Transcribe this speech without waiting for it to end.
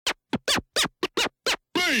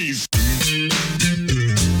bass.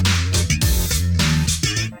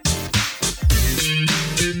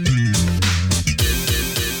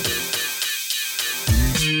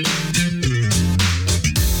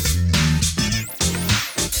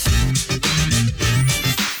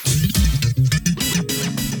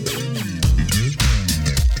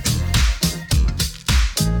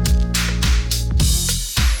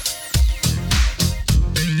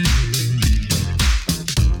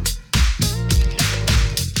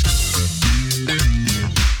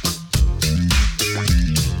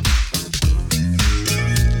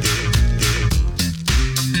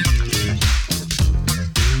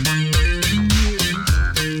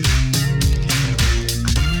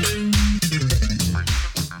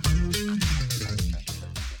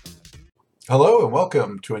 Hello and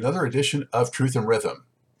welcome to another edition of Truth in Rhythm.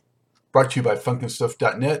 Brought to you by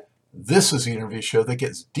FunkinStuff.net, this is the interview show that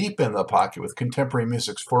gets deep in the pocket with contemporary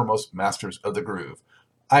music's foremost masters of the groove.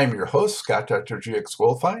 I am your host, Scott Dr. GX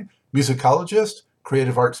Goldfine, musicologist,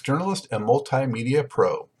 creative arts journalist, and multimedia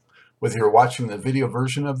pro. Whether you're watching the video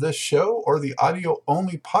version of this show or the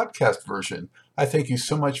audio-only podcast version, I thank you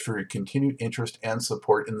so much for your continued interest and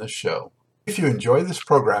support in this show. If you enjoy this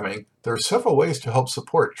programming, there are several ways to help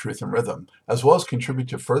support Truth in Rhythm, as well as contribute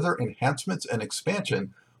to further enhancements and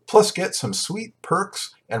expansion, plus get some sweet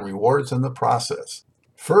perks and rewards in the process.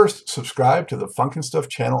 First, subscribe to the Funkin' Stuff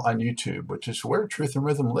channel on YouTube, which is where Truth in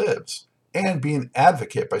Rhythm lives, and be an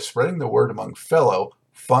advocate by spreading the word among fellow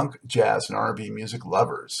funk, jazz, and R&B music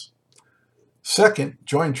lovers. Second,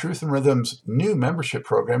 join Truth in Rhythm's new membership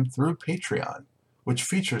program through Patreon, which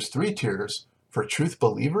features 3 tiers for truth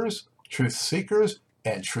believers, truth seekers,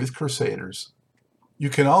 and truth crusaders. You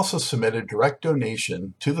can also submit a direct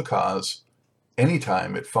donation to the cause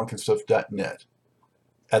anytime at FunkinStuff.net.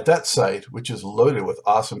 At that site, which is loaded with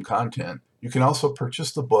awesome content, you can also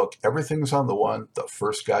purchase the book Everything's on the One, The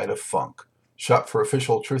First Guide of Funk. Shop for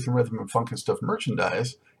official Truth in Rhythm and Funkin' Stuff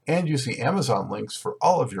merchandise, and use the Amazon links for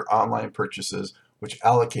all of your online purchases, which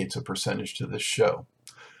allocates a percentage to this show.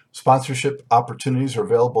 Sponsorship opportunities are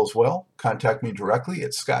available as well. Contact me directly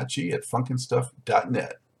at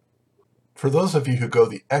scottg@funkinstuff.net. For those of you who go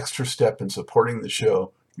the extra step in supporting the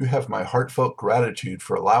show, you have my heartfelt gratitude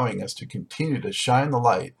for allowing us to continue to shine the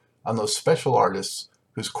light on those special artists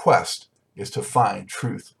whose quest is to find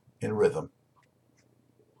truth in rhythm.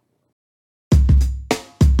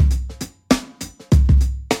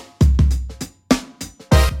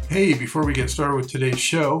 Hey, before we get started with today's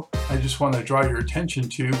show, I just want to draw your attention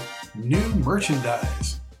to new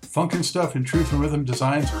merchandise. Funkin' Stuff and Truth in Rhythm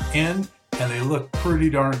designs are in, and they look pretty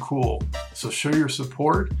darn cool. So show your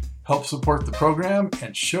support, help support the program,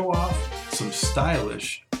 and show off some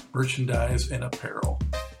stylish merchandise and apparel.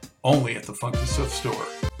 Only at the Funkin' Stuff store.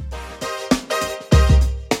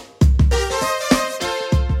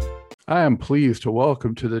 I am pleased to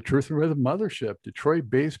welcome to the Truth in Rhythm Mothership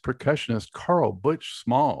Detroit-based percussionist Carl Butch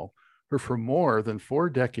Small, who for more than 4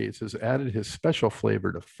 decades has added his special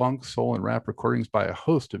flavor to funk, soul, and rap recordings by a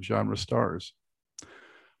host of genre stars.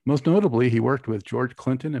 Most notably, he worked with George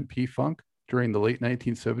Clinton and P-Funk during the late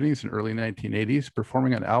 1970s and early 1980s,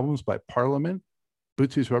 performing on albums by Parliament,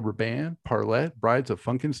 Bootsy's Rubber Band, Parlette, Brides of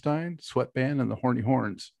Funkenstein, Sweat Band, and the Horny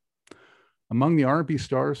Horns. Among the R&B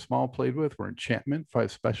stars Small played with were Enchantment,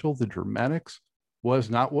 Five Special, The Dramatics, Was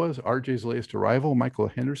Not Was, RJ's Latest Arrival, Michael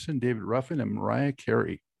Henderson, David Ruffin, and Mariah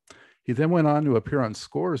Carey. He then went on to appear on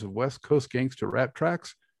scores of West Coast gangster rap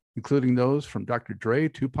tracks, including those from Dr. Dre,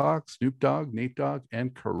 Tupac, Snoop Dogg, Nate Dogg,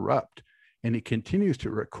 and Corrupt. And he continues to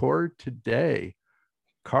record today.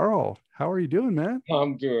 Carl, how are you doing, man?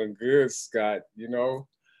 I'm doing good, Scott.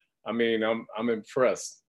 I'm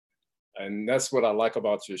impressed. And that's what I like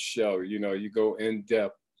about your show. You go in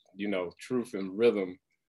depth, Truth in Rhythm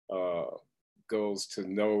goes to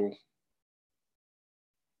no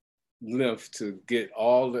length to get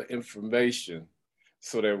all the information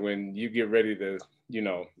so that when you get ready to,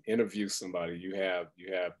 interview somebody, you have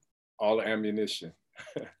all the ammunition.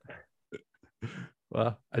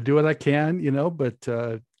 Well, I do what I can, but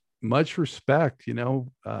much respect,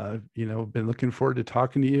 been looking forward to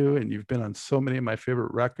talking to you, and you've been on so many of my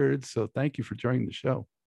favorite records. So thank you for joining the show.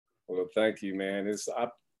 Well, thank you, man.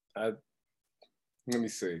 Let me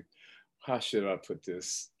see. How should I put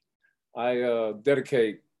this? I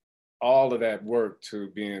dedicate all of that work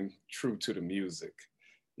to being true to the music,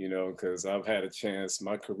 because I've had a chance.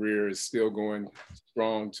 My career is still going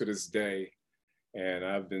strong to this day. And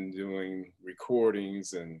I've been doing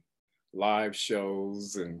recordings and live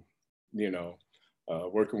shows and,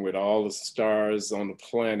 working with all the stars on the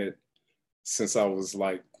planet since I was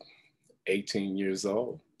like 18 years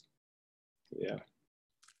old. Yeah.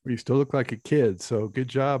 You still look like a kid, so good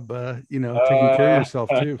job, taking care of Uh, yourself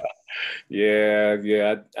too. yeah,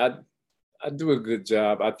 yeah. I do a good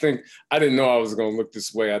job. I think I didn't know I was gonna look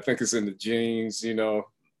this way. I think it's in the genes, you know,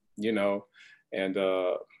 and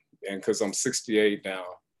because I'm 68 now,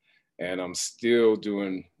 and I'm still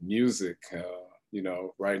doing music.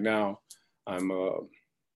 Right now I'm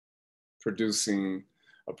producing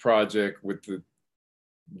a project with the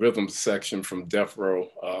rhythm section from Death Row.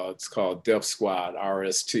 It's called Death Squad,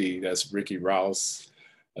 RST. That's Ricky Rouse.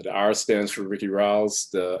 The R stands for Ricky Rouse.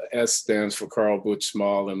 The S stands for Carl Butch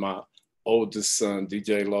Small and my oldest son,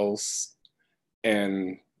 DJ Los.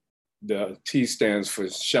 And the T stands for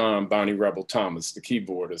Sean Bonnie Rebel Thomas, the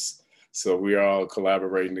keyboardist. So we're all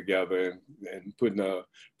collaborating together and putting a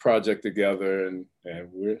project together, and I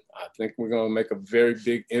think we're gonna make a very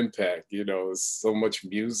big impact. There's so much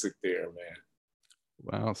music there, man.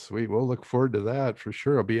 Wow, sweet. We'll look forward to that for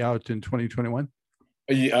sure. I'll be out in 2021.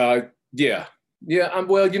 Yeah.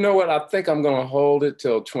 Well, you know what? I think I'm gonna hold it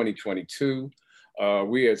till 2022.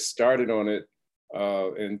 We had started on it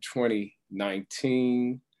in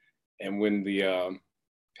 2019, and when the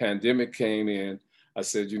pandemic came in, I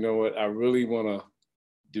said, you know what? I really want to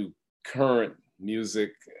do current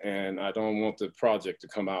music, and I don't want the project to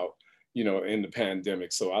come out, in the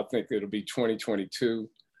pandemic. So I think it'll be 2022,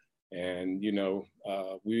 and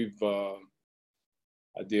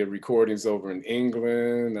I did recordings over in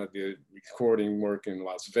England. I did recording work in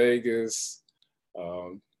Las Vegas,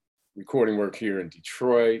 recording work here in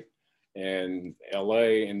Detroit and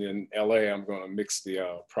LA. And then LA, I'm going to mix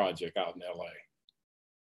the project out in LA.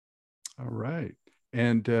 All right.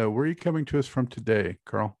 And where are you coming to us from today,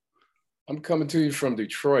 Carl? I'm coming to you from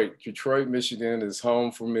Detroit. Detroit, Michigan is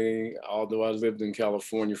home for me. Although I lived in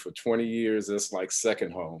California for 20 years, that's like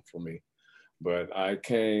second home for me. But I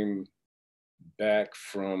came back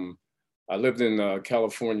I lived in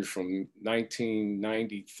California from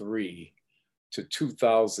 1993 to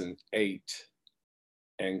 2008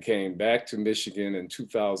 and came back to Michigan in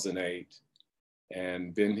 2008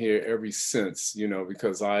 and been here ever since,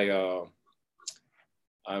 because I'm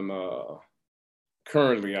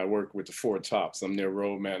currently I work with the Four Tops. I'm their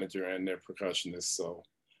road manager and their percussionist. So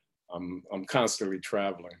I'm constantly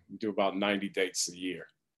traveling. We do about 90 dates a year.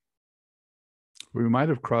 We might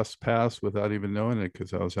have crossed paths without even knowing it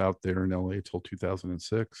because I was out there in LA till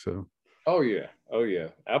 2006. So. Oh yeah,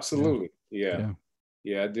 absolutely, yeah.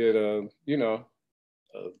 I did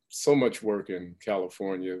so much work in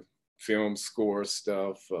California, film score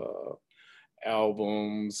stuff,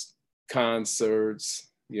 albums, concerts,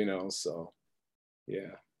 so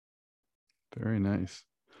yeah. Very nice.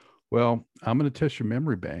 Well, I'm going to test your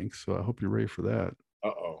memory bank, so I hope you're ready for that.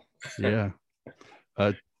 Uh-oh. Yeah.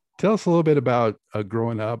 Tell us a little bit about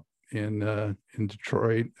growing up in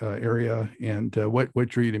Detroit area and what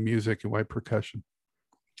drew you to music and why percussion.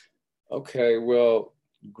 Okay, well,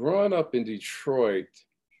 growing up in Detroit,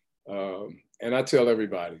 and I tell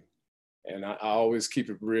everybody, and I always keep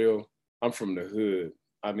it real, I'm from the hood.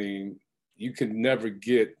 I mean, you can never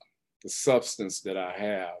get the substance that I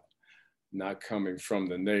have not coming from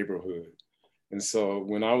the neighborhood. And so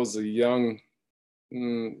when I was I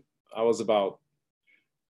was about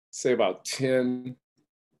 10,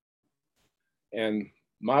 and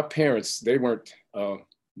my parents, they weren't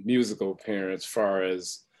musical parents as far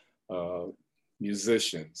as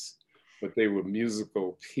musicians, but they were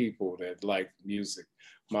musical people that liked music.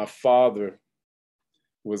 My father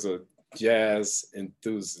was a jazz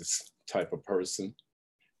enthusiast type of person,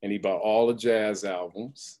 and he bought all the jazz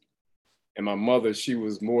albums. And my mother, she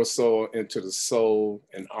was more so into the soul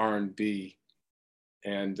and R&B.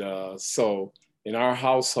 And so in our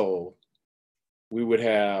household, we would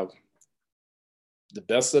have the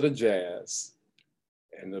best of the jazz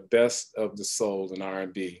and the best of the soul and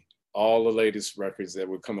R&B, all the latest records that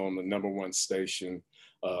would come on the #1 station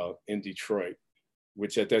in Detroit,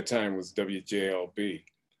 which at that time was WJLB.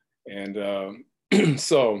 And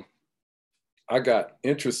so I got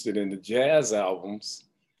interested in the jazz albums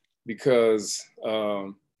because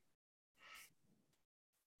I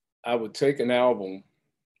would take an album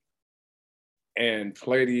and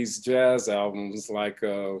play these jazz albums like,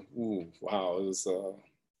 it was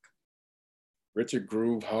Richard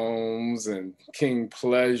Groove Holmes and King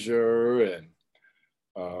Pleasure and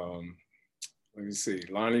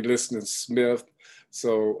Lonnie Liston Smith.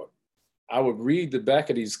 So I would read the back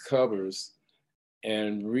of these covers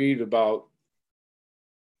and read about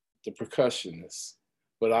the percussionists.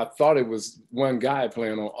 But I thought it was one guy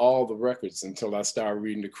playing on all the records until I started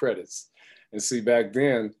reading the credits. And see, back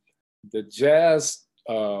then, the jazz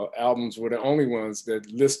albums were the only ones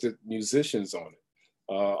that listed musicians on it.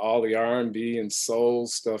 all the R&B and soul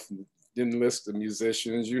stuff. Didn't list the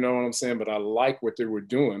musicians, you know what I'm saying? But I like what they were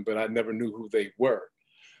doing, but I never knew who they were.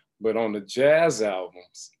 But on the jazz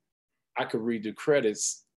albums, I could read the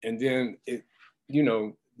credits, and then it, you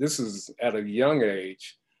know, this is at a young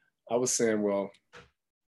age. I was saying, well,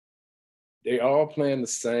 they all playing the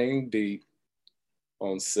same beat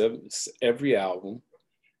on every album.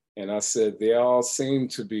 And I said, they all seem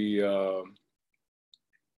to be,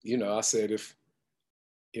 you know, I said, if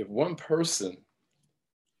one person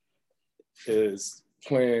is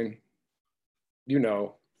playing, you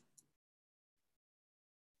know,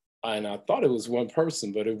 and I thought it was one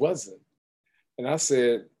person, but it wasn't. And I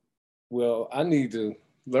said, well, I need to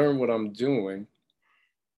learn what I'm doing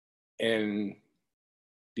and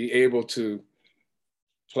be able to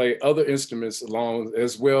play other instruments along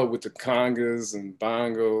as well with the congas and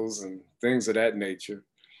bongos and things of that nature,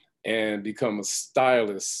 and become a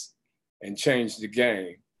stylist and change the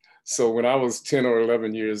game. So when I was 10 or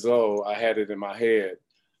 11 years old, I had it in my head,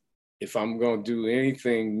 if I'm gonna do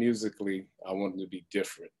anything musically, I want it to be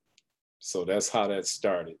different. So that's how that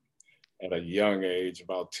started at a young age,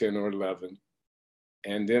 about 10 or 11.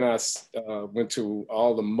 And then I went to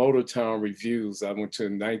all the Motown reviews. I went to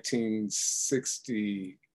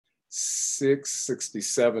 1966,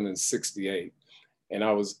 67, and 68. And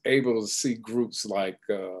I was able to see groups like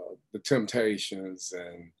The Temptations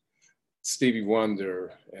and Stevie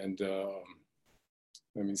Wonder and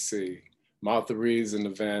let me see, Martha Reeves and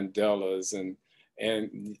the Vandellas, and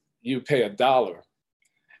you pay $1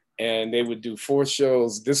 and they would do 4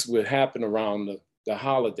 shows. This would happen around the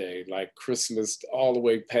holiday, like Christmas, all the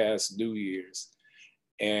way past New Year's.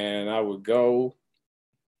 And I would go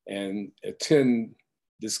and attend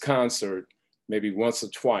this concert maybe once or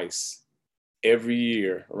twice every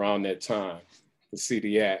year around that time to see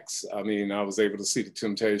the acts. I mean, I was able to see the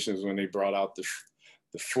Temptations when they brought out the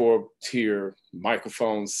 4-tier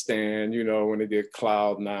microphone stand, you know, when they did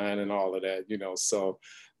Cloud 9 and all of that, you know. So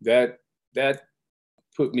that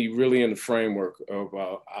put me really in the framework of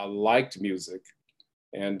I liked music,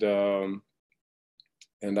 and I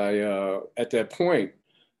at that point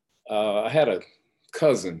I had a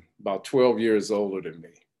cousin about 12 years older than me,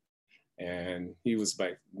 and he was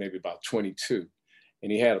maybe about 22,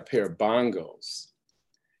 and he had a pair of bongos,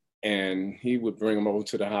 and he would bring them over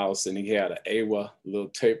to the house, and he had an AWA little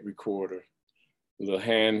tape recorder, a little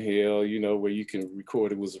handheld, you know, where you can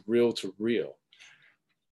record. It was reel to reel.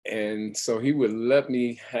 And so he would let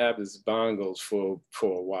me have his bongos for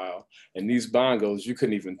a while. And these bongos, you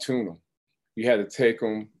couldn't even tune them. You had to take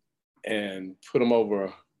them and put them over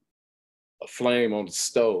a flame on the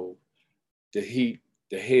stove to heat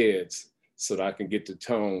the heads so that I can get the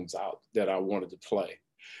tones out that I wanted to play.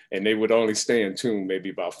 And they would only stay in tune maybe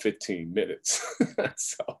about 15 minutes.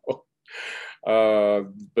 So,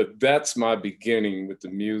 but that's my beginning with the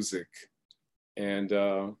music. And,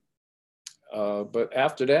 but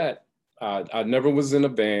after that, I never was in a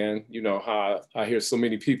band. You know how I hear so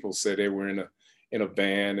many people say they were in a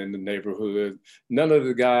band in the neighborhood. None of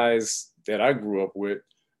the guys that I grew up with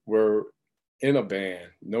were in a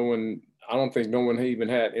band. No one, I don't think no one even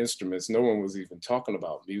had instruments. No one was even talking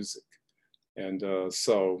about music. And the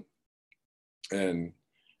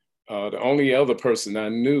only other person I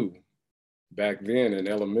knew back then in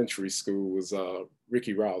elementary school was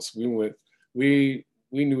Ricky Rouse. We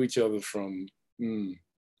knew each other from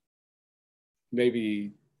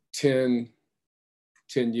maybe 10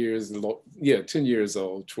 years, 10 years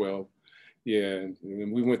old, 12. Yeah, and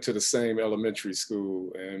we went to the same elementary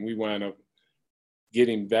school, and we wound up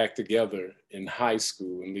getting back together in high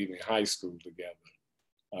school and leaving high school together,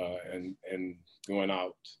 and going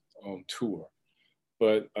out on tour.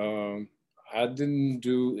 But I didn't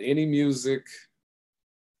do any music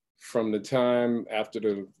from the time after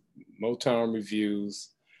the Motown reviews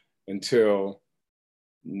until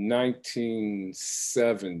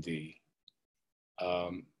 1970.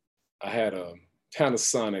 I had a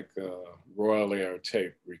Panasonic Royal Air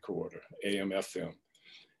tape recorder, AM FM,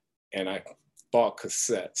 and I bought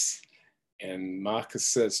cassettes. And my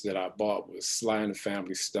cassettes that I bought was Sly and the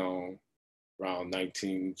Family Stone around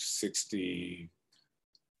 1968,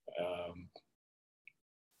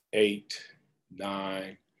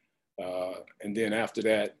 9. And then after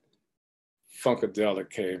that, Funkadelic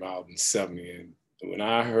came out in 70. And when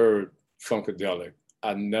I heard Funkadelic,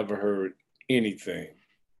 I never heard anything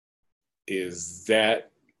is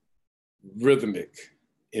that rhythmic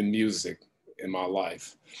in music in my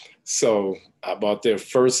life. So I bought their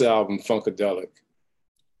first album, Funkadelic,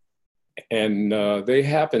 and they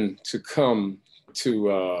happened to come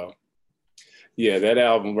to, that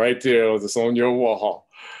album right there that's on your wall.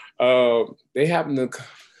 They happened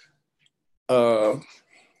to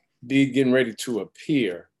be getting ready to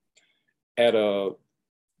appear at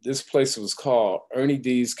this place was called Ernie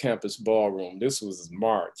D's Campus Ballroom. This was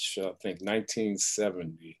March, I think,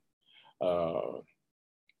 1970. Now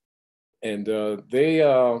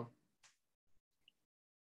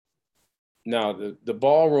the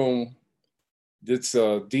ballroom, this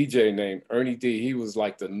DJ named Ernie D, he was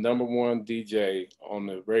like the #1 DJ on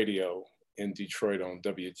the radio in Detroit on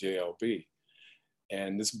WJLB.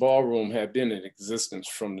 And this ballroom had been in existence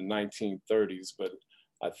from the 1930s, but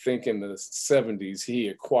I think in the 70s, he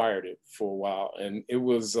acquired it for a while. And it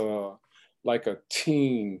was like a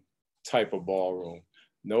teen type of ballroom.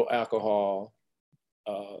 No alcohol,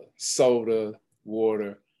 soda,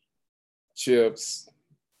 water, chips,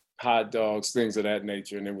 hot dogs, things of that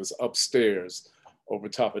nature. And it was upstairs over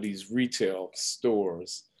top of these retail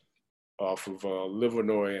stores off of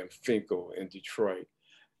Livernois and Finkel in Detroit.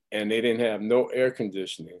 And they didn't have no air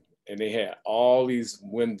conditioning. And they had all these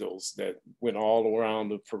windows that went all around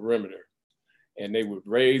the perimeter. And they would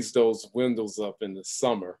raise those windows up in the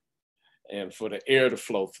summer and for the air to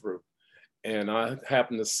flow through. And I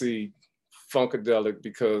happened to see Funkadelic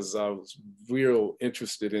because I was real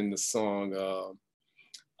interested in the song,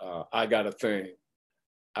 I Got a Thing.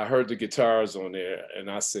 I heard the guitars on there and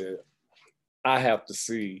I said, I have to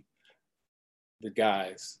see the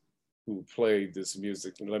guys who played this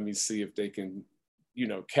music and let me see if they can,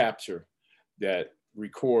 capture that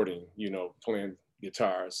recording, playing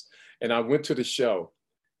guitars. And I went to the show,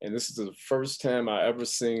 and this is the first time I ever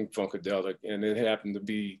seen Funkadelic, and it happened to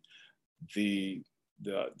be the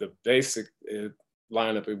basic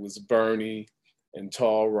lineup. It was Bernie and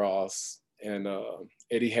Tall Ross and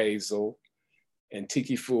Eddie Hazel and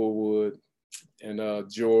Tiki Fullwood and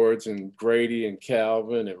George and Grady and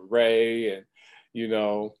Calvin and Ray and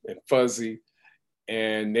and Fuzzy.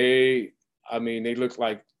 And they looked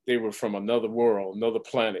like they were from another world, another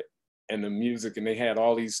planet. And the music, and they had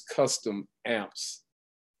all these custom amps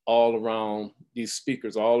all around, these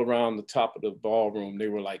speakers all around the top of the ballroom. They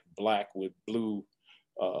were like black with blue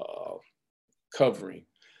covering.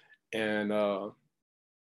 And I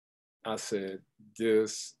said,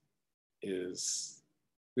 this is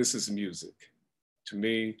music. To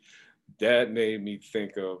me, that made me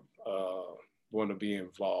think of want to be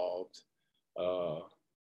involved.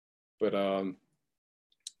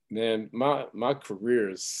 Man, my career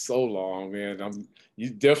is so long, man.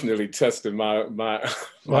 You definitely tested my well,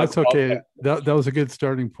 that's okay. That was a good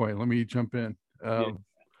starting point. Let me jump in.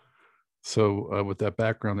 So with that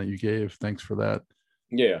background that you gave, thanks for that.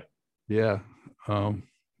 Yeah.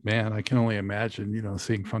 Man, I can only imagine,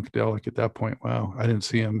 seeing Funkadelic at that point. Wow. I didn't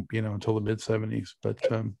see him, until the mid 70s, but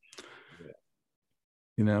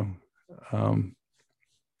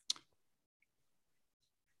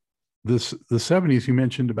the 70s, you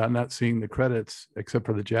mentioned about not seeing the credits except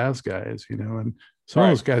for the jazz guys, and some of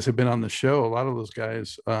those guys have been on the show. A lot of those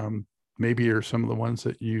guys maybe are some of the ones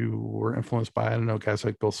that you were influenced by. I don't know, guys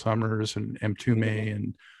like Bill Summers and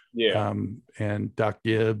M2May and Doc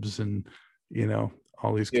Gibbs and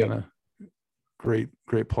all these kind of great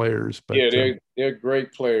players. But they're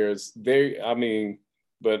great players.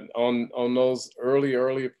 But on those early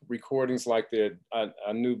recordings like that,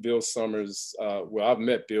 I knew Bill Summers. Well, I've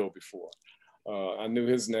met Bill before. I knew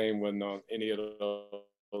his name wasn't on any of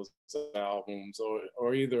those albums,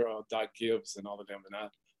 or either Doc Gibbs and all of them.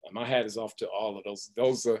 And my hat is off to all of those.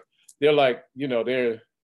 Those are, they're like,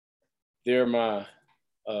 they're my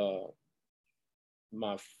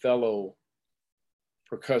my fellow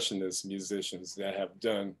percussionist musicians that have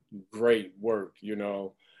done great work, and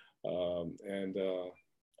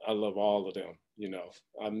I love all of them.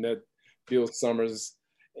 I met Bill Summers,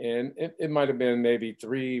 and it might have been maybe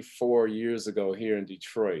 3-4 years ago here in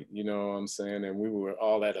Detroit, you know what I'm saying? And we were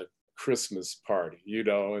all at a Christmas party,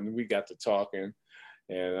 and we got to talking,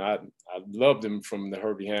 and I loved him from the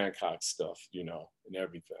Herbie Hancock stuff, and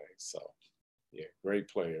everything. So yeah, great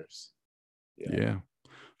players. Yeah.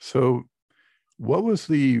 So what was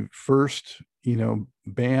the first,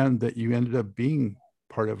 band that you ended up being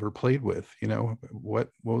part of or played with? What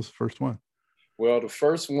was the first one? Well, the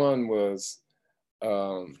first one was,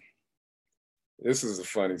 this is a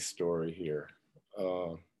funny story here.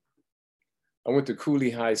 I went to Cooley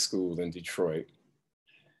High School in Detroit,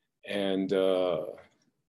 and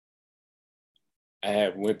I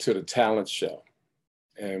went to the talent show.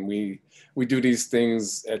 And we do these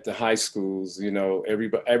things at the high schools,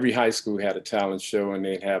 every high school had a talent show, and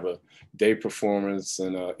they'd have a day performance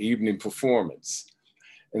and an evening performance.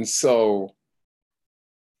 And so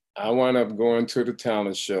I wound up going to the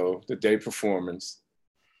talent show, the day performance,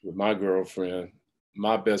 with my girlfriend,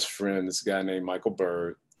 my best friend, this guy named Michael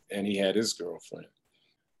Bird, and he had his girlfriend.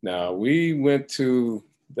 Now we went to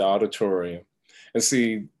the auditorium, and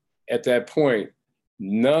see, at that point,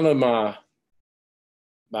 none of my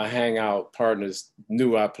hangout partners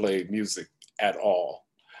knew I played music at all,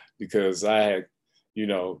 because I had, you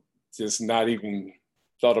know, just not even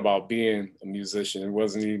thought about being a musician. It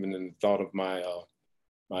wasn't even in the thought of my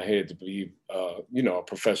my head to be, you know, a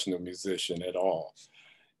professional musician at all.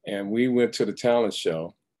 And we went to the talent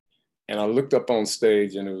show, and I looked up on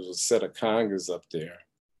stage, and there was a set of congas up there.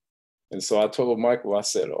 And so I told Michael, I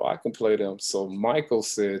said, "Oh, I can play them." So Michael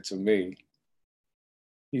said to me,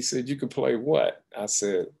 he said, "You can play what?" I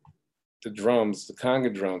said, "The drums, the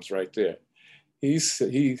conga drums right there." He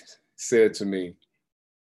said to me,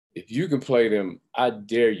 "If you can play them, I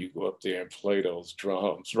dare you go up there and play those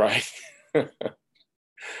drums," right?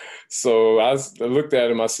 So I looked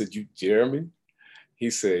at him, I said, "You dare me?" He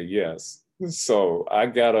said, "Yes." So I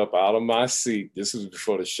got up out of my seat, this was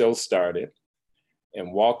before the show started,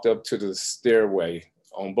 and walked up to the stairway.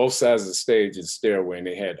 On both sides of the stage is stairway, and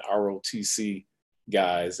they had ROTC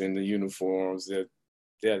guys in the uniforms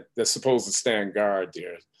they're supposed to stand guard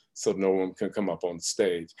there so no one can come up on the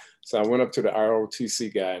stage. So I went up to the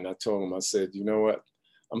ROTC guy and I told him, I said, "You know what?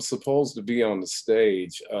 I'm supposed to be on the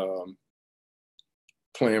stage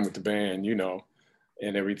playing with the band, you know,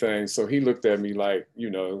 and everything." So he looked at me like, you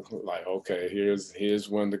know, like, okay, here's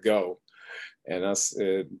one to go. And I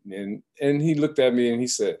said, and he looked at me and he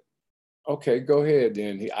said, "Okay, go ahead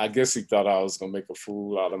then." I guess he thought I was gonna make a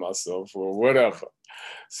fool out of myself or whatever.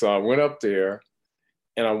 So I went up there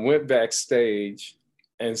and I went backstage.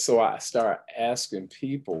 And so I started asking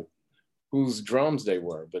people whose drums they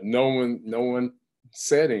were, but no one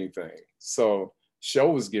said anything. So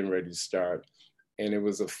show was getting ready to start, and it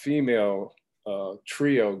was a female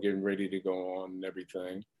trio getting ready to go on and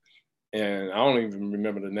everything. And I don't even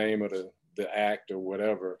remember the name of the act or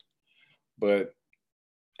whatever. But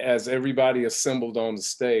as everybody assembled on the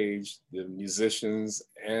stage, the musicians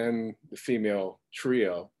and the female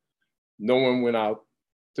trio, no one went out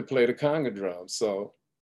to play the conga drums. So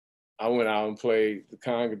I went out and played the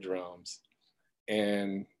conga drums.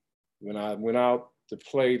 And when I went out to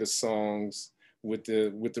play the songs with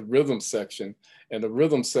the rhythm section, and the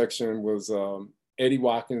rhythm section was Eddie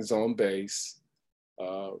Watkins on bass,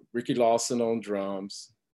 Ricky Lawson on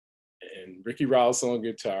drums, and Ricky Rouse on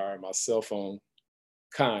guitar, myself on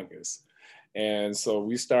congas. And so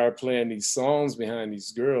we started playing these songs behind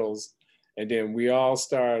these girls, and then we all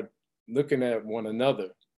started looking at one another,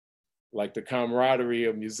 like the camaraderie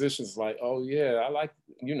of musicians, like, "Oh yeah, I like,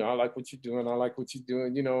 you know, I like what you're doing. I like what you're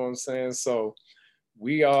doing." You know what I'm saying? So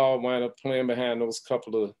we all wound up playing behind those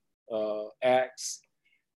couple of acts.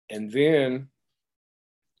 And then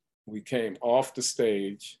we came off the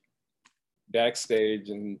stage, backstage,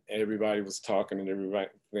 and everybody was talking and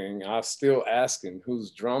everything. I was still asking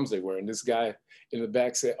whose drums they were. And this guy in the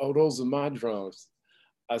back said, "Oh, those are my drums."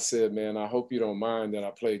 I said, "Man, I hope you don't mind that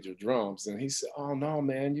I played your drums." And he said, "Oh no,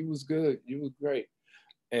 man, you was good. You was great."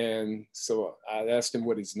 And so I asked him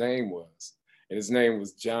what his name was. And his name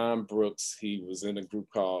was John Brooks. He was in a group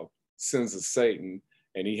called Sins of Satan.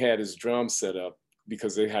 And he had his drum set up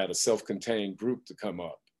because they had a self-contained group to come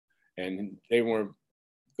up. And they weren't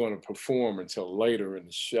going to perform until later in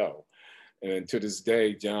the show. And to this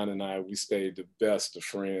day, John and I, we stayed the best of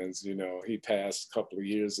friends. You know, he passed a couple of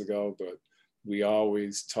years ago, but we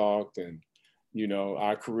always talked. And, you know,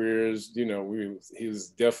 our careers, you know, he was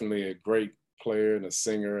definitely a great player and a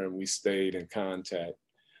singer, and we stayed in contact.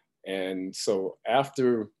 And so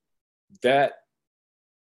after that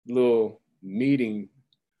little meeting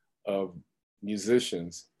of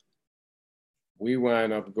musicians, we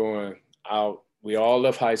wind up going out. We all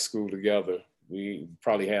left high school together. We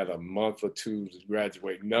probably had a month or two to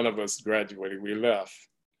graduate. None of us graduated. We left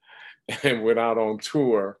and went out on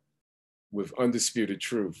tour with Undisputed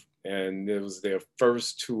Truth. And it was their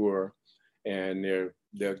first tour, and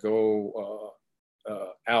their gold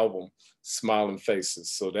album, Smiling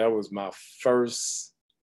Faces. So that was my first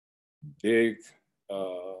big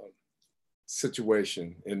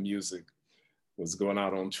situation in music, was going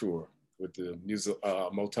out on tour with the music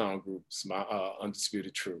Motown group,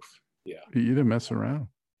 Undisputed Truth. Yeah. You didn't mess around.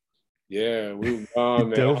 Yeah, we were on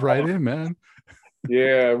there. Dove right in, man.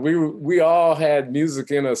 Yeah, we all had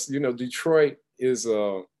music in us. You know, Detroit is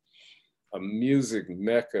a music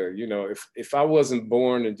mecca. You know, if I wasn't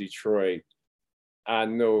born in Detroit, I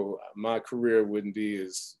know my career wouldn't be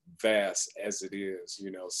as vast as it is,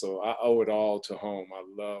 you know. So I owe it all to home. I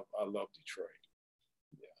love Detroit.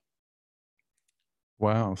 Yeah.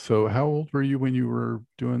 Wow. So how old were you when you were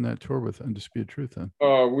doing that tour with Undisputed Truth then?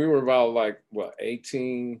 We were about like what,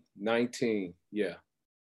 18, 19. Yeah.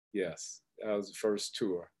 Yes. That was the first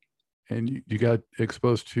tour. And you got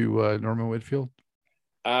exposed to Norman Whitfield?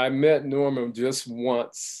 I met Norman just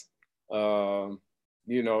once.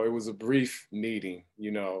 You know, it was a brief meeting,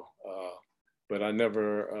 you know, but I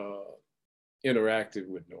never interacted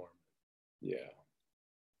with Norman. Yeah.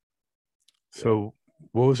 So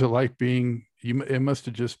what was it like being you? It must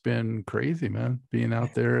have just been crazy, man, being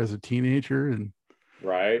out there as a teenager. And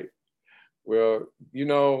Right. Well, you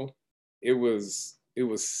know, it was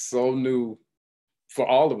so new for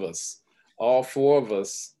all of us, all four of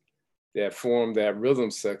us that formed that rhythm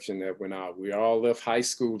section that went out. We all left high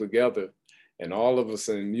school together, and all of us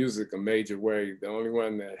in music a major way. The only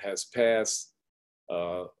one that has passed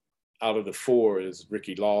uh, out of the four is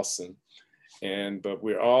Ricky Lawson. But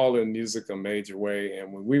we're all in music a major way.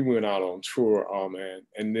 And when we went out on tour, oh man,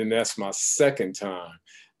 and then that's my second time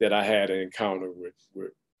that I had an encounter with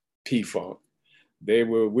P-Funk. We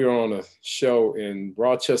were on a show in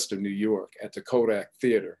Rochester, New York at the Kodak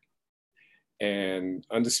Theater. And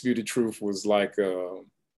Undisputed Truth was like a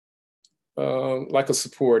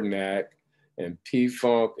supporting act, and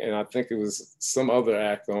P-Funk, and I think it was some other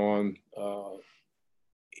act on,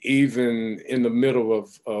 even in the middle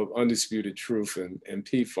of Undisputed Truth and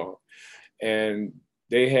P-Funk. And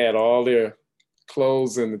they had all their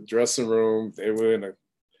clothes in the dressing room. They were in a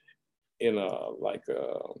like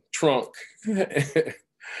a trunk.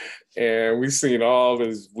 And we seen all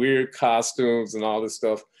these weird costumes and all this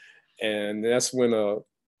stuff. And that's when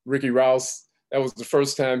Ricky Rouse, that was the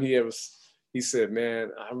first time he said, man,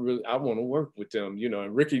 I want to work with them, you know.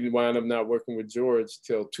 And Ricky wound up not working with George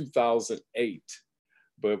till 2008.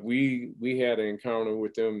 But we had an encounter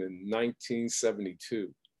with them in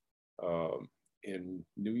 1972 in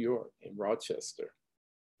New York, in Rochester.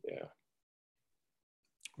 Yeah.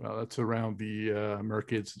 well, that's around the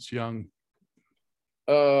America It's Young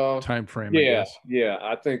time frame, Yeah, I guess. yeah,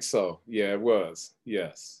 I think so. Yeah, it was.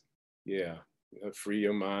 Yes. Yeah. Free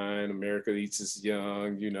Your Mind, America Eats Its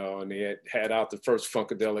Young, you know, and they had out the first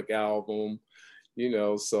Funkadelic album, you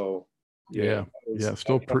know, so Yeah. Yeah.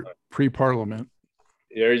 Still pre-Parliament.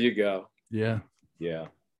 There you go. Yeah. Yeah.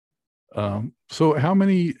 So how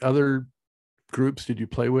many other groups did you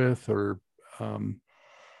play with, or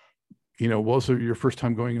you know, what was your first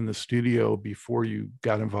time going in the studio before you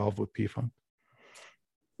got involved with P-Funk?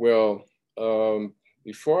 Well,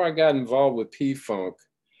 before I got involved with P-Funk,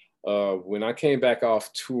 when I came back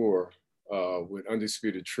off tour with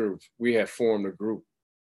Undisputed Truth, we had formed a group.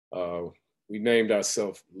 We named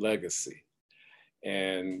ourselves Legacy.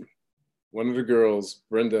 And one of the girls,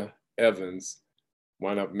 Brenda Evans,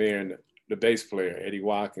 wound up marrying the bass player, Eddie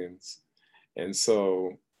Watkins. And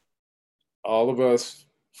so all of us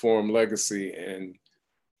formed Legacy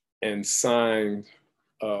and signed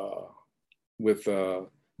with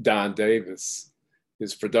Don Davis,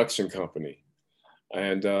 his production company.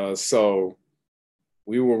 And so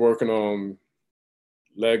we were working on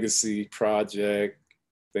Legacy project,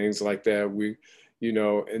 things like that. You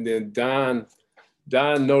know, and then Don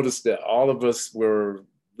noticed that all of us were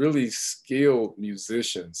really skilled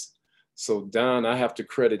musicians. So Don, I have to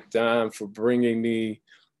credit Don for bringing me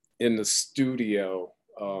in the studio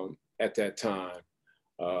at that time,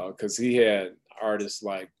 because he had artists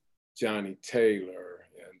like Johnny Taylor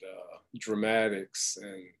and Dramatics,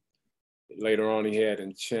 and later on he had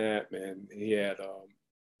Enchantment.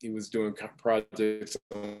 He was doing projects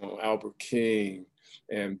on Albert King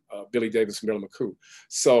and Billy Davis, Miller McCoo.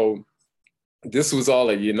 So this was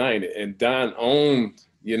all at United, and Don owned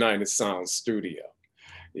United Sound Studio,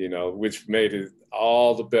 you know, which made it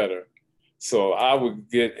all the better. So I would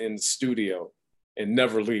get in the studio and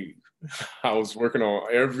never leave. I was working on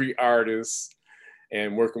every artist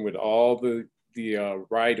and working with all the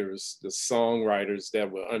writers, the songwriters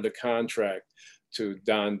that were under contract to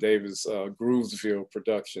Don Davis Groovesville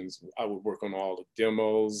Productions. I would work on all the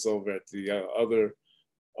demos over at the other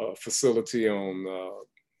facility on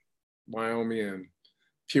Wyoming and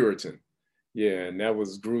Puritan. Yeah, and that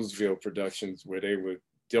was Groovesville Productions, where they would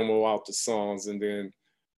demo out the songs, and then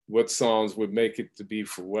what songs would make it to be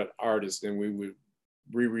for what artist, and we would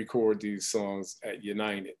re-record these songs at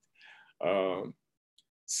United.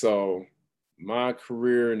 So my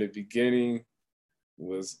career in the beginning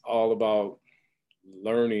was all about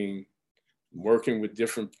learning, working with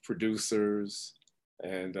different producers,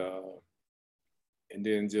 and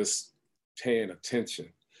then just paying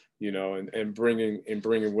attention, you know, and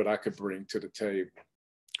bringing what I could bring to the table.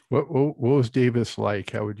 What was Davis like?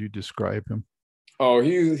 How would you describe him? Oh,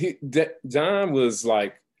 Don was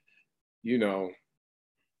like, you know,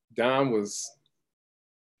 Don was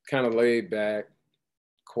kind of laid back,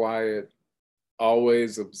 quiet,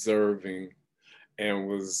 always observing, and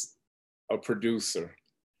was a producer.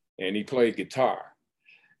 And he played guitar.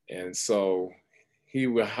 And so he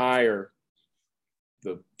would hire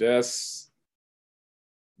the best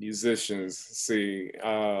musicians. See,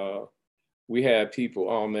 we had people,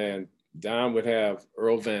 oh man, Don would have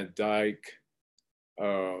Earl Van Dyke.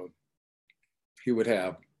 He would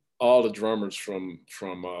have all the drummers from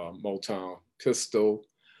Motown, Pistol,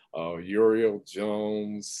 Uriel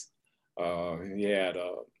Jones. He had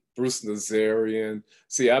Bruce Nazarian.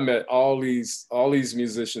 See, I met all these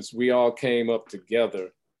musicians. We all came up together,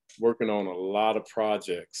 working on a lot of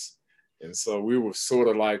projects, and so we were sort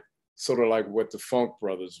of like what the Funk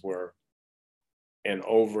Brothers were, and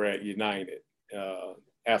over at United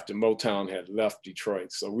after Motown had left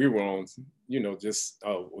Detroit. So we were on, just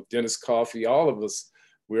with Dennis Coffey, all of us,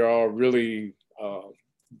 we're all really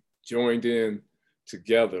joined in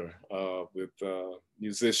together with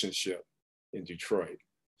musicianship in Detroit.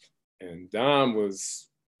 And Don was,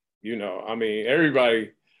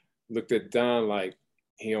 everybody looked at Don like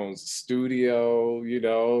he owns a studio,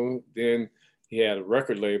 Then he had a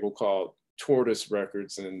record label called Tortoise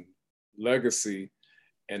Records and Legacy,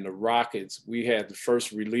 and the Rockets. We had the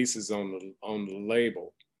first releases on the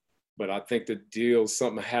label, but I think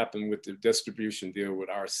something happened with the distribution deal with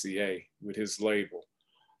RCA, with his label.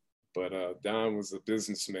 But Don was a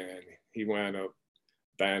businessman. He wound up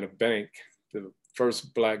buying a bank, the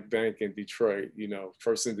first black bank in Detroit,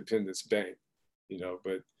 first Independence Bank,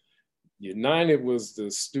 but United was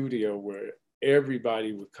the studio where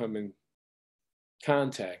everybody would come in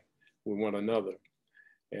contact with one another.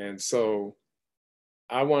 And so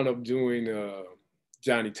I wound up doing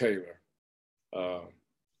Johnny Taylor,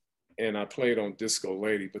 and I played on Disco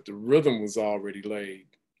Lady, but the rhythm was already laid.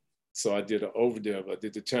 So I did an overdub. I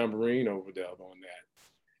did the tambourine overdub on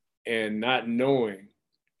that. And not knowing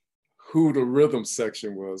who the rhythm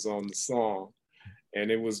section was on the song, and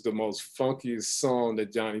it was the most funkiest song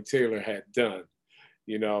that Johnny Taylor had done,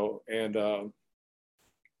 and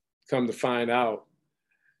come to find out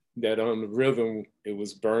that on the rhythm, it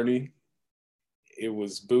was Bernie, it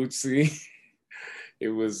was Bootsy, it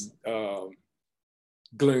was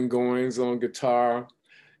Glenn Goins on guitar,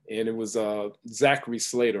 and it was Zachary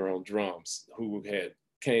Slater on drums, who had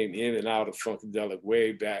came in and out of Funkadelic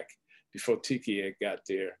way back before Tiki had got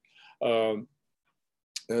there.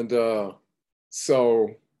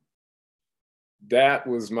 So that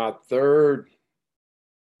was my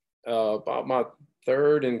about my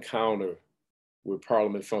third encounter with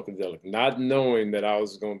Parliament Funkadelic, not knowing that I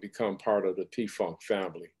was going to become part of the P-Funk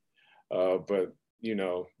family. But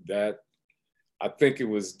that, I think it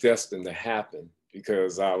was destined to happen,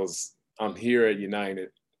 because I'm here at United,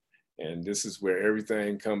 and this is where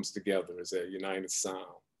everything comes together, is at United Sound.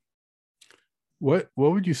 What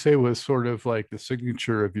would you say was sort of like the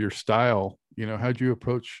signature of your style? How'd you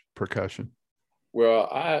approach percussion? Well,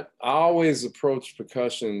 I always approach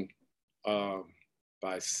percussion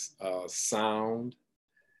by sound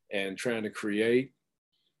and trying to create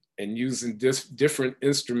and using different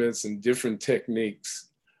instruments and different techniques.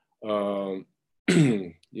 I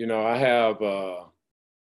have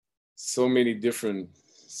so many different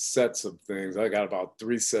sets of things. I got about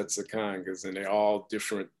 3 sets of congas, and they're all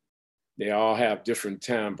different. They all have different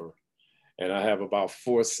timbre. And I have about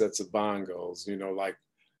 4 sets of bongos,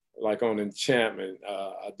 like on Enchantment,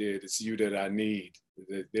 I did It's You That I Need,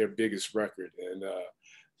 their biggest record. And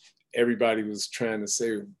everybody was trying to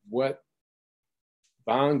say, what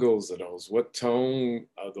bongos are those? What tone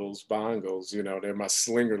are those bongos? They're my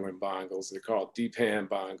Slingerland bongos. They're called deep hand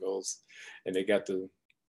bongos. And they got the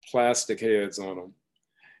plastic heads on them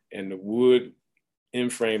and the wood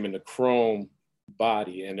end frame and the chrome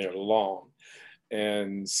body, and they're long.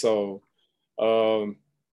 And so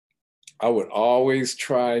I would always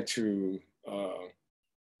try to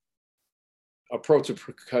approach a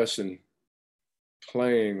percussion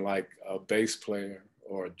playing like a bass player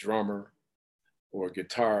or a drummer or a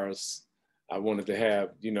guitarist. I wanted to have,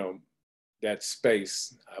 that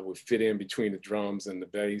space. I would fit in between the drums and the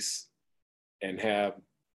bass and have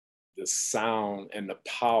the sound and the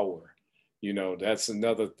power. That's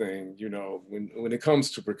another thing, when it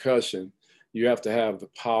comes to percussion, you have to have the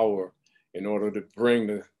power in order to bring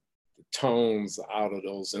the tones out of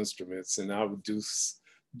those instruments. And I would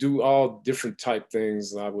do all different type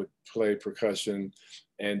things. I would play percussion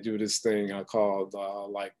and do this thing I called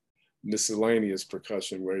like miscellaneous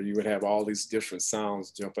percussion, where you would have all these different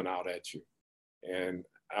sounds jumping out at you. And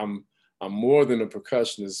I'm more than a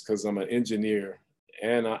percussionist, because I'm an engineer,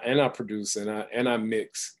 and I produce and I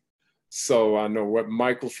mix. So I know what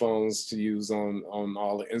microphones to use on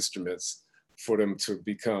all the instruments for them to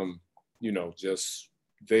become, you know, just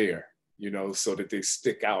there, you know, so that they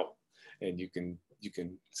stick out, and you can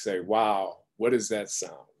say, wow, what is that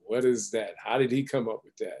sound? What is that? How did he come up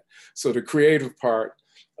with that? So the creative part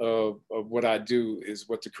of what I do is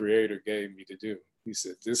what the creator gave me to do. He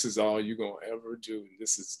said, this is all you're gonna ever do, and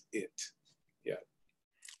this is it. Yeah.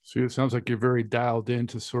 So it sounds like you're very dialed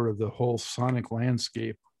into sort of the whole sonic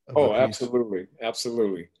landscape of a Oh, piece. absolutely,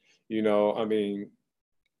 absolutely. You know, I mean,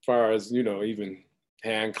 as far as, you know, even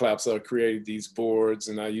hand claps, I created these boards,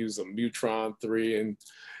 and I use a Mutron 3 and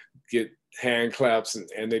get hand claps,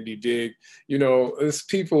 and they be big. You know, it's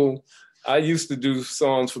people, I used to do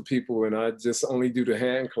songs for people, and I just only do the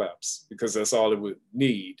hand claps because that's all it would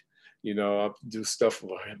need. You know, I do stuff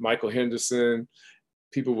for Michael Henderson.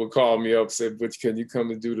 People would call me up, say, Butch, can you come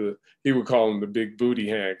and do he would call them the big booty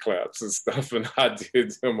hand claps and stuff. And I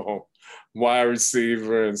did them on wire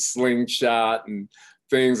receiver and slingshot and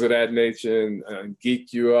things of that nature, and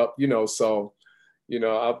geek you up, you know. So, you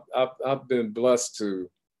know, I've been blessed to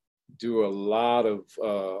do a lot of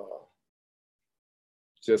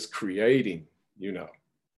just creating, you know.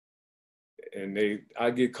 And I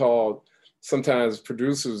get called, sometimes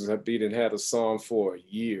producers have been had a song for a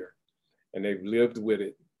year, and they've lived with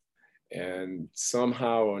it, and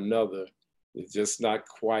somehow or another, it's just not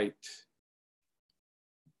quite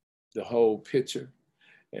the whole picture.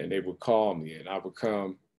 And they would call me, and I would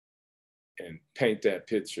come and paint that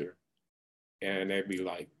picture, and they'd be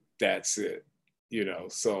like, that's it, you know.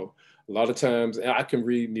 So a lot of times I can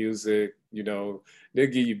read music, you know, they'll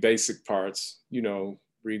give you basic parts, you know,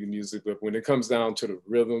 reading music, but when it comes down to the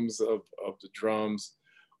rhythms of the drums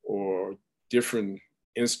or different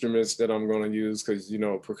instruments that I'm going to use, because, you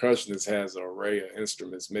know, percussionist has an array of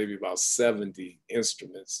instruments, maybe about 70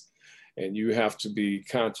 instruments, and you have to be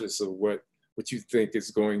conscious of what you think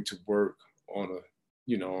is going to work on a,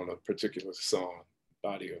 you know, on a particular song,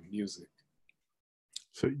 body of music.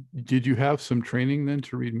 So did you have some training then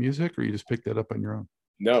to read music, or you just picked that up on your own?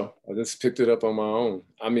 No, I just picked it up on my own.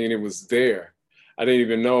 I mean, it was there. I didn't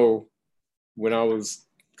even know when I was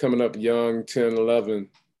coming up young, 10, 11,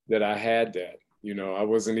 that I had that. You know, I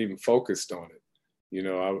wasn't even focused on it. You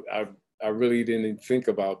know, I really didn't think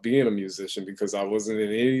about being a musician because I wasn't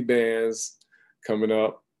in any bands coming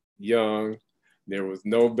up young. There was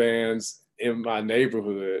no bands in my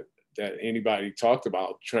neighborhood that anybody talked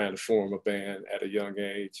about trying to form a band at a young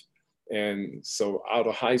age. And so out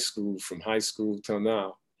of high school, from high school till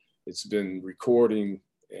now, it's been recording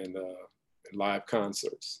and live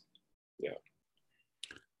concerts. Yeah.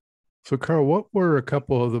 So Carl, what were a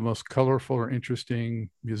couple of the most colorful or interesting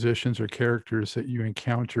musicians or characters that you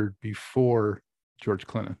encountered before George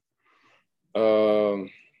Clinton?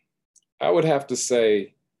 I would have to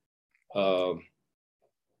say the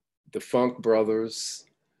Funk Brothers,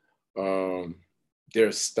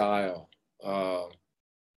 their style,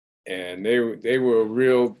 and they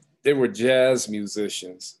were jazz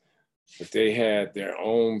musicians, but they had their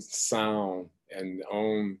own sound and their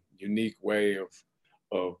own unique way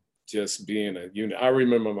of just being a unit. I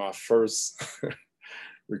remember my first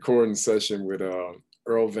recording session with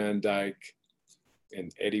Earl Van Dyke and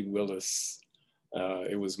Eddie Willis.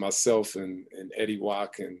 It was myself and Eddie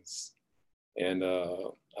Watkins, and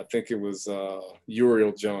I think it was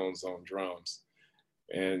Uriel Jones on drums.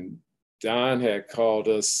 And Don had called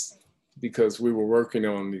us because we were working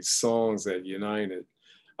on these songs at United.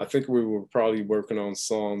 I think we were probably working on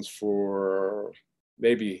songs for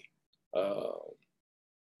maybe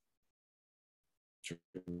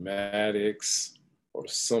Dramatics or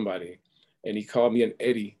somebody. And he called me and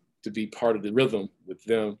Eddie to be part of the rhythm with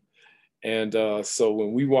them. And so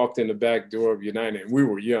when we walked in the back door of United, and we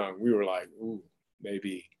were young, we were like, ooh,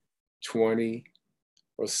 maybe 20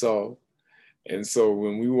 or so. And so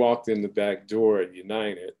when we walked in the back door at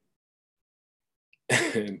United,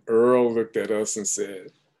 and Earl looked at us and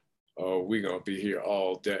said, oh, we're going to be here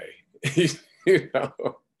all day, you know,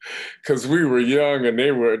 because we were young and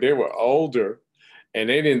they were older, and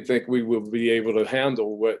they didn't think we would be able to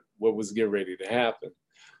handle what was getting ready to happen.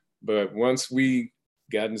 But once we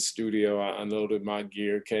got in the studio, I unloaded my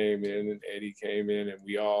gear, came in, and Eddie came in, and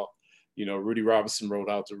we all, you know, Rudy Robertson wrote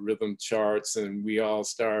out the rhythm charts, and we all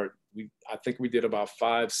started, I think we did about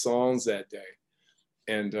 5 songs that day.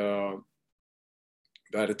 And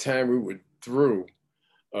by the time we were through,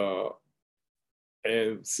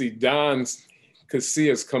 and see, Don could see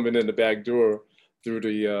us coming in the back door through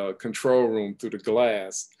the control room, through the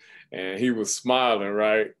glass, and he was smiling,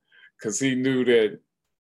 right? Because he knew that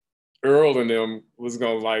Earl and them was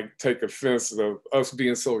gonna like take offense of us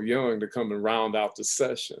being so young to come and round out the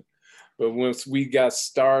session. But once we got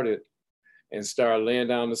started and started laying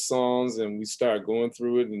down the songs and we started going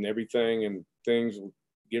through it and everything and things were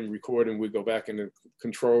getting recorded, and we go back in the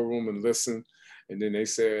control room and listen. And then they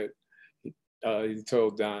said, he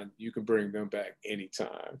told Don, you can bring them back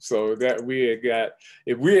anytime. So that we had got,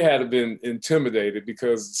 if we had been intimidated,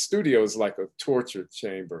 because the studio is like a torture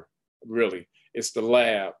chamber, really. It's the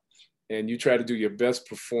lab, and you try to do your best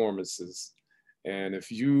performances. And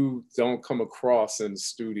if you don't come across in the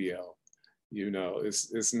studio, you know,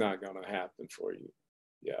 it's not gonna happen for you.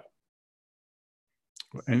 Yeah.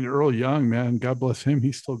 And Earl Young, man, God bless him.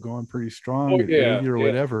 He's still going pretty strong Oh at yeah, 80 or yeah,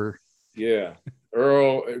 whatever. yeah.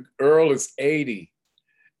 Earl is 80.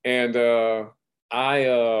 And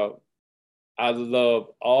I love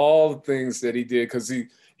all the things that he did, because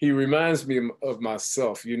he reminds me of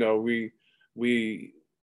myself. You know, we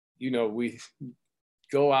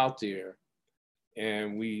go out there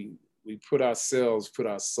and we put our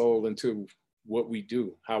soul into what we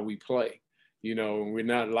do, how we play. You know, and we're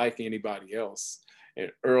not like anybody else.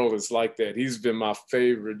 And Earl is like that. He's been my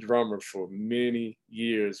favorite drummer for many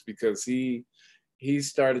years, because he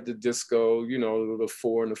started the disco, you know, the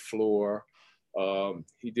Four on the Floor.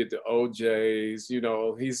 He did the OJs, you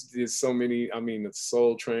know, he's did so many, I mean, the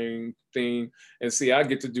Soul Train theme. And see, I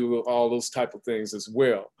get to do all those type of things as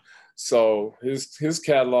well. So his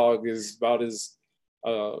catalog is about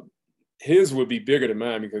his would be bigger than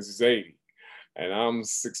mine, because he's 80 and I'm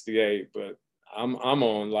 68, but I'm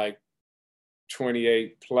on like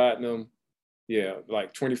 28 platinum, yeah,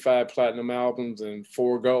 like 25 platinum albums and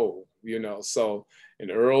 4 gold, you know. So, and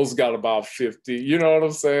Earl's got about 50, you know what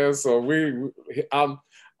I'm saying? So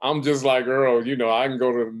I'm just like Earl, you know, I can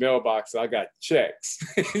go to the mailbox, I got checks,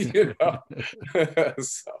 you know.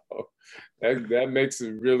 So that makes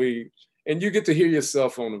it really, and you get to hear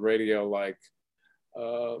yourself on the radio. Like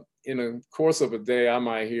in the course of a day, I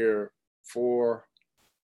might hear four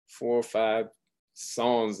or five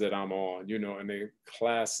songs that I'm on, you know, and they're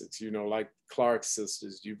classics, you know, like Clark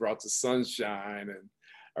Sisters, You Brought the Sunshine. And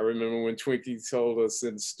I remember when Twinkie told us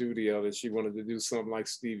in the studio that she wanted to do something like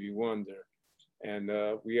Stevie Wonder. And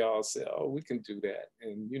we all said, oh, we can do that.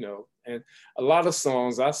 And, you know, and a lot of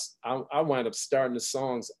songs, I wind up starting the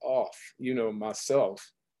songs off, you know,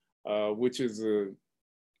 myself, which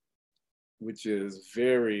is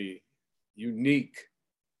very unique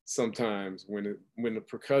sometimes when the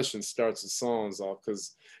percussion starts the songs off,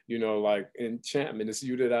 because, you know, like Enchantment, It's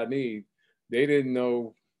You That I Need, they didn't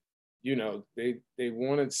know, you know, they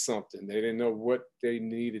wanted something, they didn't know what they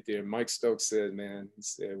needed there. Mike Stokes said, man, he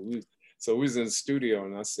said, we was in the studio,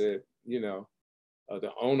 and I said, you know,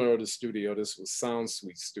 the owner of the studio, this was Sound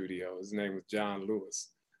Suite Studio, his name was John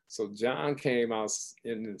Lewis. So John came out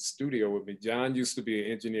in the studio with me. John used to be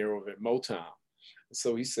an engineer over at Motown.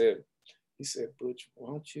 So he said, Butch, why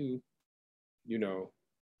don't you know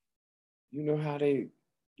how they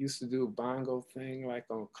used to do a bongo thing like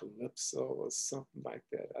on Calypso or something like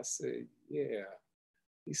that? I said, yeah.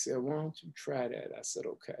 He said, why don't you try that? I said,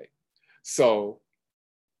 okay. So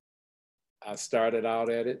I started out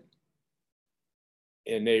at it,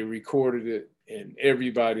 and they recorded it, and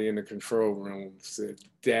everybody in the control room said,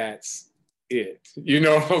 that's it. You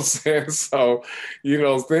know what I'm saying? So, you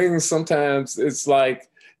know, things sometimes it's like,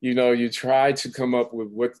 you know, you try to come up with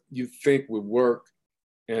what you think would work,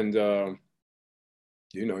 and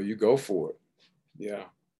you know, you go for it. Yeah.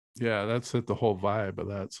 Yeah, that's it, the whole vibe of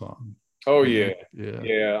that song. Oh yeah. Yeah.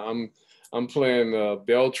 Yeah. I'm playing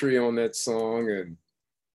Beltry on that song and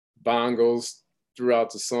bongos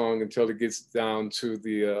throughout the song until it gets down to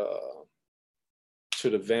the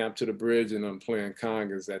vamp, to the bridge, and I'm playing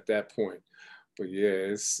congas at that point. But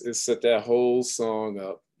yeah, it's set that whole song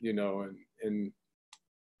up, you know, and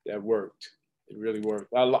that worked. It really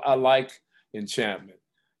worked. I like Enchantment.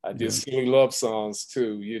 I did Silly Love Songs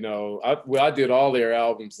too, you know. I did all their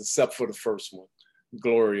albums except for the first one,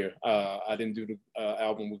 Gloria. I didn't do the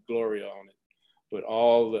album with Gloria on it, but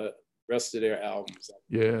all the rest of their albums.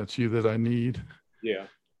 Yeah, It's You That I Need. Yeah.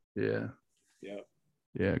 Yeah. Yeah.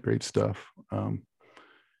 Yeah, great stuff.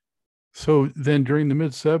 So then during the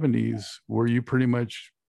mid 70s, were you pretty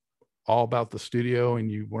much all about the studio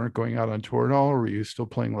and you weren't going out on tour at all, or were you still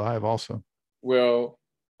playing live also? Well,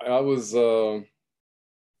 I was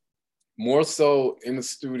more so in the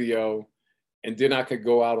studio, and then I could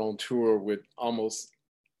go out on tour with almost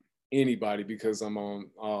anybody, because I'm on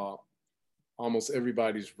almost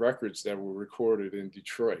everybody's records that were recorded in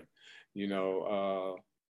Detroit, you know.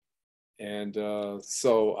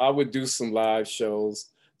 So I would do some live shows.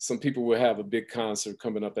 Some people would have a big concert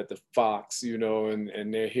coming up at the Fox, you know,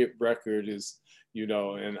 and their hit record is, you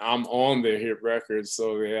know, and I'm on their hit record.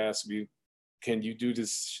 So they asked me can you do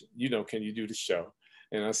this? Can you do the show?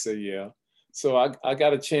 And I said, yeah. So I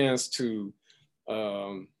got a chance to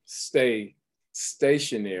stay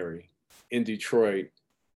stationary in Detroit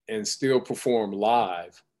and still perform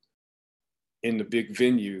live in the big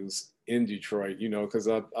venues in Detroit, because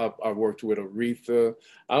I worked with Aretha.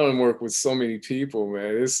 I don't work with so many people,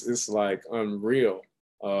 man. It's like unreal.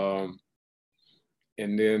 And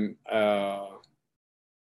then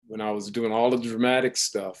when I was doing all the dramatic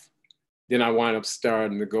stuff, then I wind up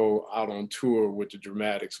starting to go out on tour with the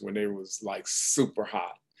Dramatics when they was like super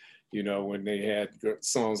hot, when they had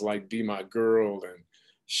songs like Be My Girl and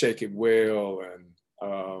Shake It Well and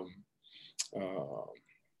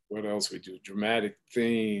what else we do? Dramatic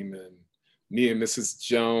Theme and Me and Mrs.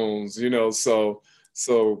 Jones, So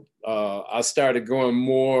I started going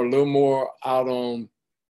a little more out on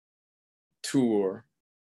tour,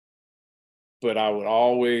 but I would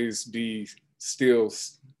always be still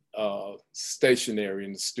stationary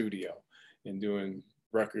in the studio and doing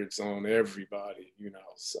records on everybody,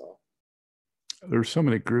 so. There's so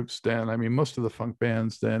many groups, Dan. I mean, most of the funk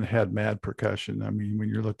bands then had mad percussion. I mean, when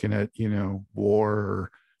you're looking at, War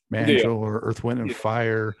or Mandrill or Earth, Wind and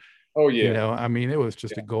Fire. Oh yeah. I mean, it was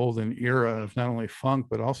just a golden era of not only funk,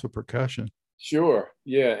 but also percussion. Sure.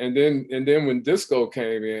 Yeah. And then when disco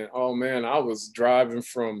came in, oh man, I was driving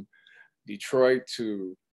from Detroit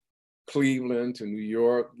to Cleveland to New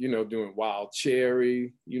York, doing Wild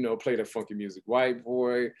Cherry, play the funky music, White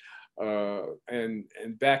Boy, and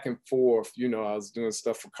back and forth, I was doing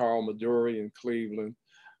stuff for Carl Maduri in Cleveland.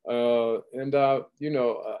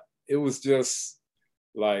 It was just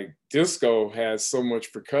like disco has so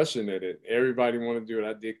much percussion in it. Everybody wanted to do it.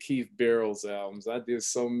 I did Keith Barrow's albums. I did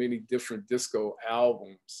so many different disco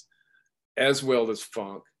albums, as well as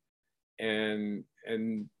funk and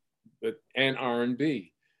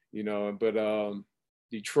R&B, but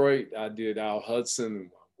Detroit, I did Al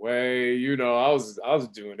Hudson, Way, I was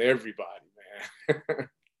doing everybody, man.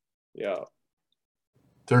 Yeah.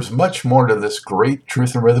 There's much more to this great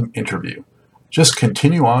Truth in Rhythm interview. Just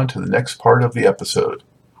continue on to the next part of the episode.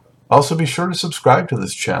 Also be sure to subscribe to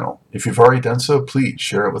this channel. If you've already done so, please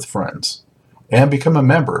share it with friends. And become a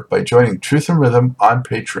member by joining Truth in Rhythm on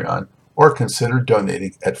Patreon or consider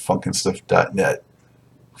donating at funknstuff.net.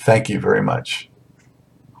 Thank you very much.